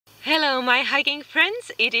Hello my hiking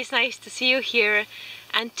friends, it is nice to see you here.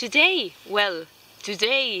 And today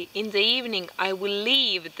in the evening I will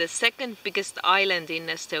leave the second biggest island in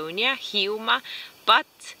Estonia, Hiiumaa,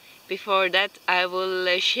 but before that I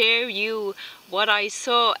will share you what I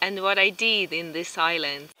saw and what I did in this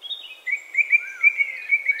island.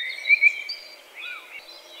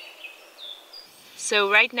 So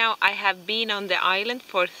right now I have been on the island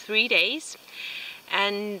for 3 days.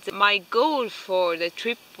 And my goal for the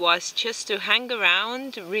trip was just to hang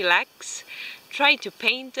around, relax, try to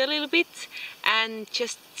paint a little bit and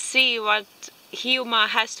just see what Hiiumaa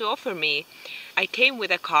has to offer me. I came with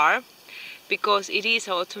a car because it is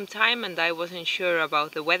autumn time and I wasn't sure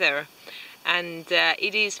about the weather. And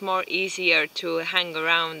it is more easier to hang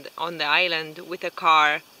around on the island with a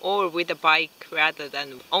car or with a bike rather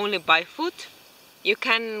than only by foot. You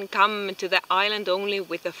can come to the island only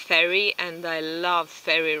with a ferry, and I love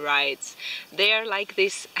ferry rides. They are like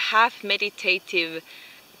this half meditative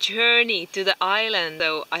journey to the island,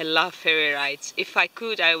 so I love ferry rides. If I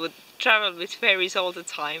could, I would travel with ferries all the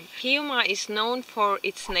time. Hiiumaa is known for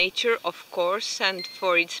its nature, of course, and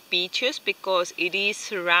for its beaches because it is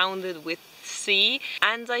surrounded with sea.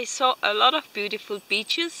 And I saw a lot of beautiful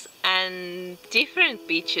beaches and different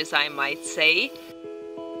beaches, I might say.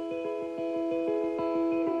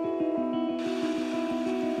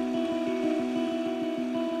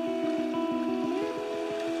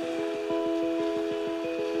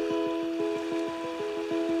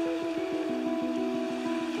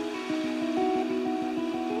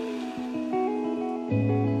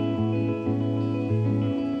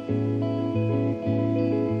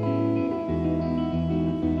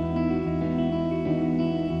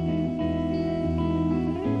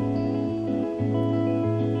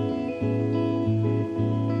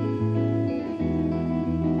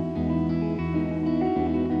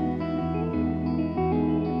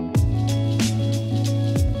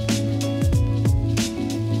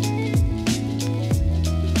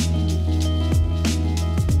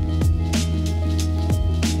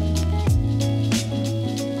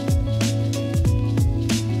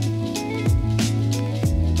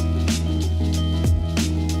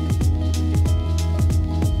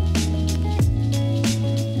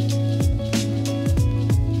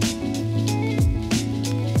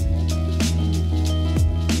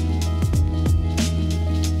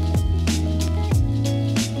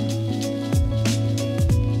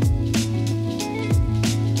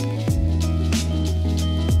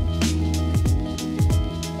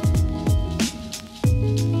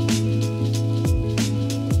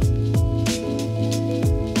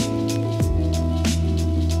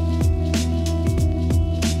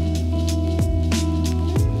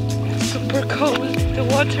 Cold. The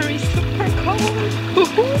water is super cold.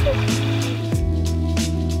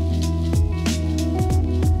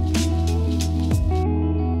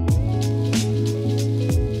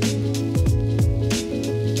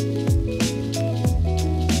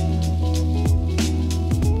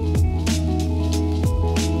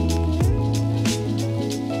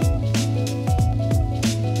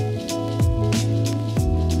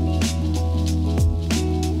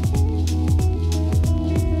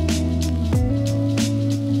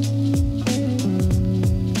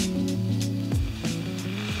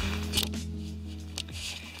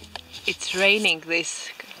 It's raining, this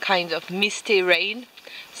kind of misty rain,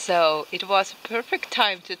 so it was a perfect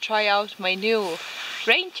time to try out my new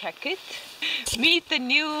rain jacket. Meet the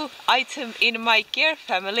new item in my gear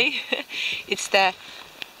family. It's the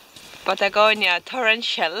Patagonia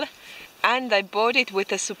Torrential, and I bought it with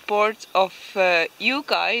the support of you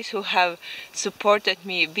guys who have supported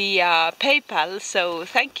me via PayPal, so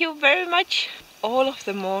thank you very much. All of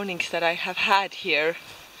the mornings that I have had here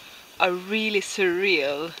are really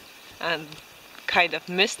surreal and kind of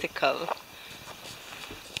mystical.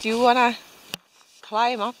 Do you wanna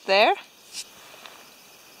climb up there?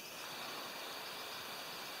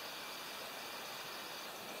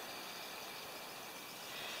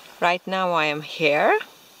 Right now I am here.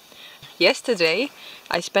 Yesterday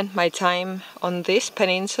I spent my time on this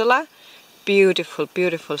peninsula. Beautiful,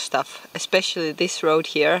 beautiful stuff, especially this road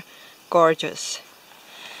here, gorgeous.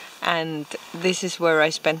 And this is where I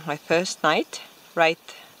spent my first night, right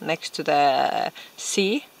next to the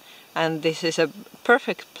sea, and this is a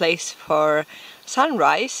perfect place for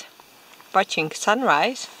sunrise, watching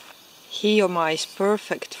sunrise. Hiiumaa is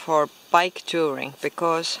perfect for bike touring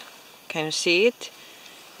because, can you see it?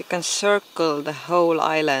 You can circle the whole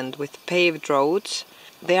island with paved roads.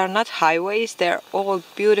 They are not highways, they are all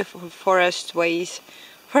beautiful forest ways,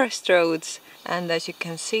 forest roads, and as you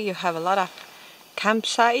can see you have a lot of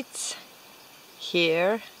campsites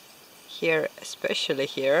here, here, especially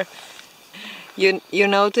here. You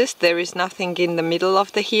notice there is nothing in the middle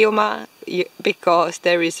of the Hiiumaa because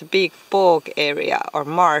there is a big bog area or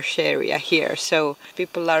marsh area here, so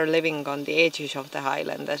people are living on the edges of the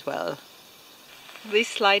island as well.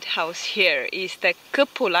 This lighthouse here is the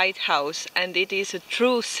Kõpu lighthouse, and it is a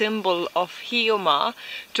true symbol of Hiiumaa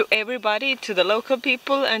to everybody, to the local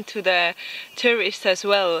people and to the tourists as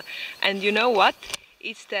well. And you know what?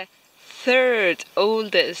 It's the third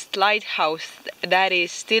oldest lighthouse that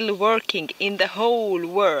is still working in the whole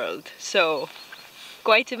world. So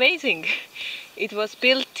quite amazing. It was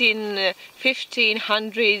built in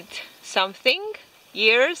 1500 something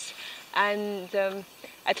years, and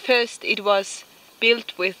at first it was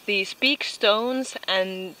built with these big stones,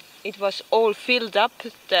 and it was all filled up.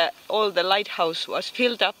 All the lighthouse was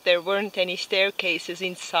filled up. There weren't any staircases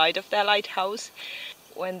inside of the lighthouse.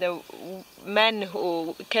 When the men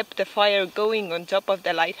who kept the fire going on top of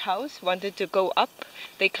the lighthouse wanted to go up,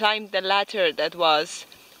 they climbed the ladder that was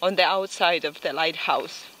on the outside of the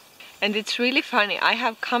lighthouse. And it's really funny. I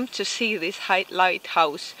have come to see this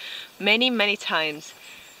lighthouse many times,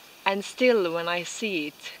 and still when I see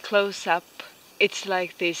it close up, it's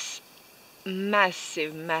like this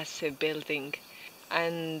massive building,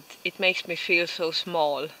 and it makes me feel so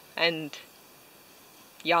small and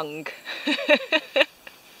young.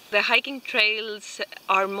 The hiking trails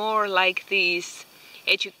are more like these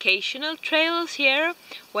educational trails here,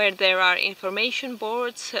 where there are information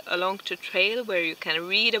boards along the trail where you can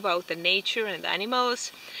read about the nature and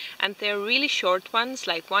animals, and they're really short ones,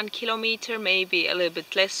 like 1 kilometer, maybe a little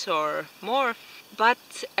bit less or more.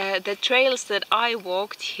 But the trails that I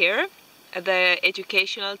walked here, the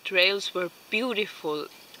educational trails, were beautiful.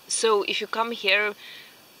 So if you come here,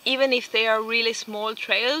 even if they are really small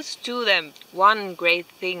trails, do them. One great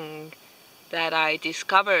thing that I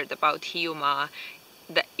discovered about Hiiumaa,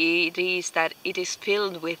 it is that it is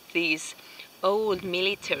filled with these old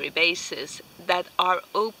military bases that are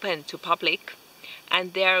open to public,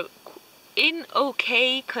 and they're in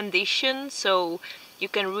okay condition, so you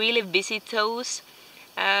can really visit those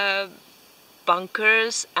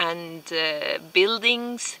bunkers and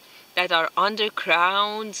buildings that are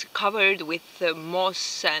underground, covered with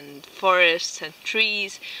moss and forests and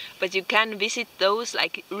trees. But you can visit those,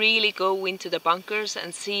 like really go into the bunkers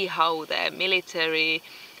and see how the military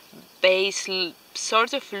base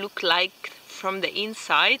sort of look like from the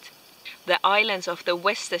inside. The islands of the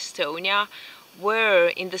West Estonia were,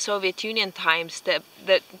 in the Soviet Union times, the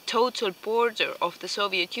total border of the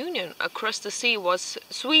Soviet Union. Across the sea was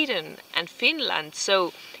Sweden and Finland,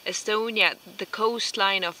 so Estonia, the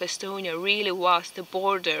coastline of Estonia, really was the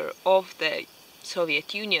border of the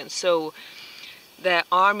Soviet Union. So the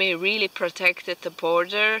army really protected the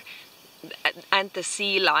border and the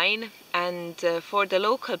sea line, and for the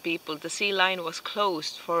local people the sea line was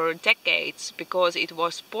closed for decades because it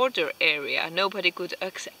was border area. Nobody could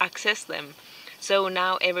access them. So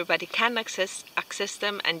now everybody can access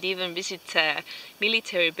them and even visit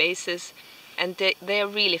military bases, and they're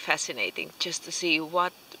really fascinating just to see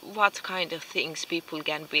what kind of things people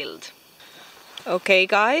can build. Okay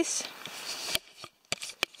guys,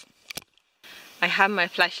 I have my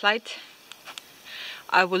flashlight.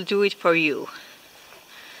 I will do it for you.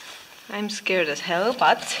 I'm scared as hell,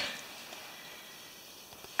 but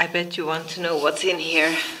I bet you want to know what's in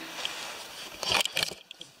here.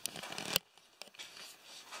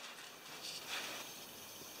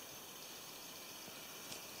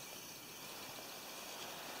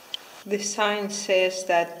 This sign says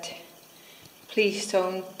that please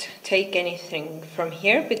don't take anything from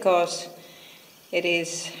here because it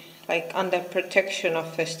is like under protection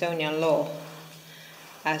of Estonian law,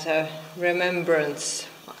 as a remembrance,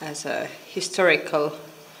 as a historical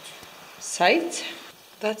site.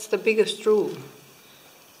 That's the biggest room.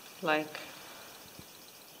 Like,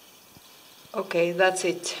 okay, that's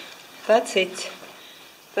it. That's it.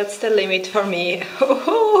 That's the limit for me.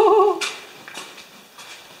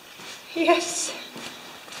 Yes!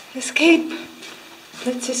 Escape!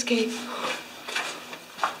 Let's escape.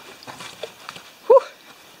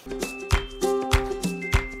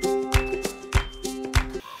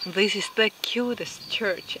 This is the cutest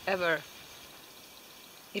church ever.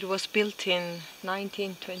 It was built in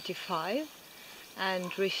 1925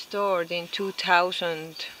 and restored in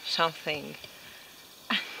 2000 something.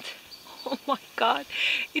 And oh my god,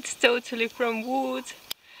 it's totally from wood.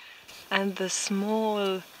 And the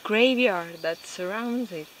small graveyard that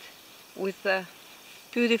surrounds it with a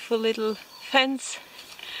beautiful little fence.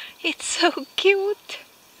 It's so cute.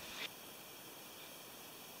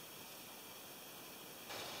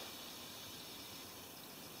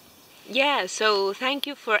 Yeah, so thank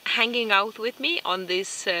you for hanging out with me on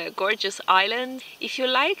this gorgeous island. If you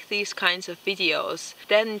like these kinds of videos,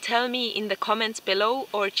 then tell me in the comments below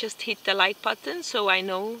or just hit the like button so I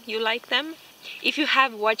know you like them. If you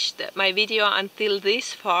have watched my video until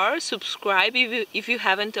this far, subscribe if you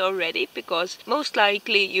haven't already, because most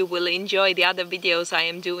likely you will enjoy the other videos I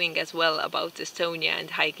am doing as well about Estonia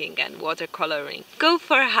and hiking and watercoloring. Go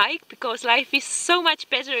for a hike, because life is so much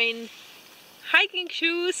better in hiking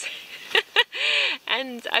shoes.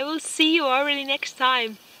 And I will see you already next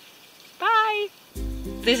time. Bye!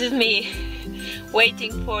 This is me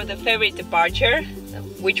waiting for the ferry departure,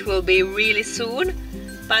 which will be really soon.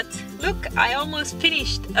 But look, I almost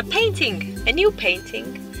finished a painting, a new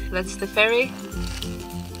painting. That's the ferry.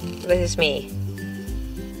 This is me.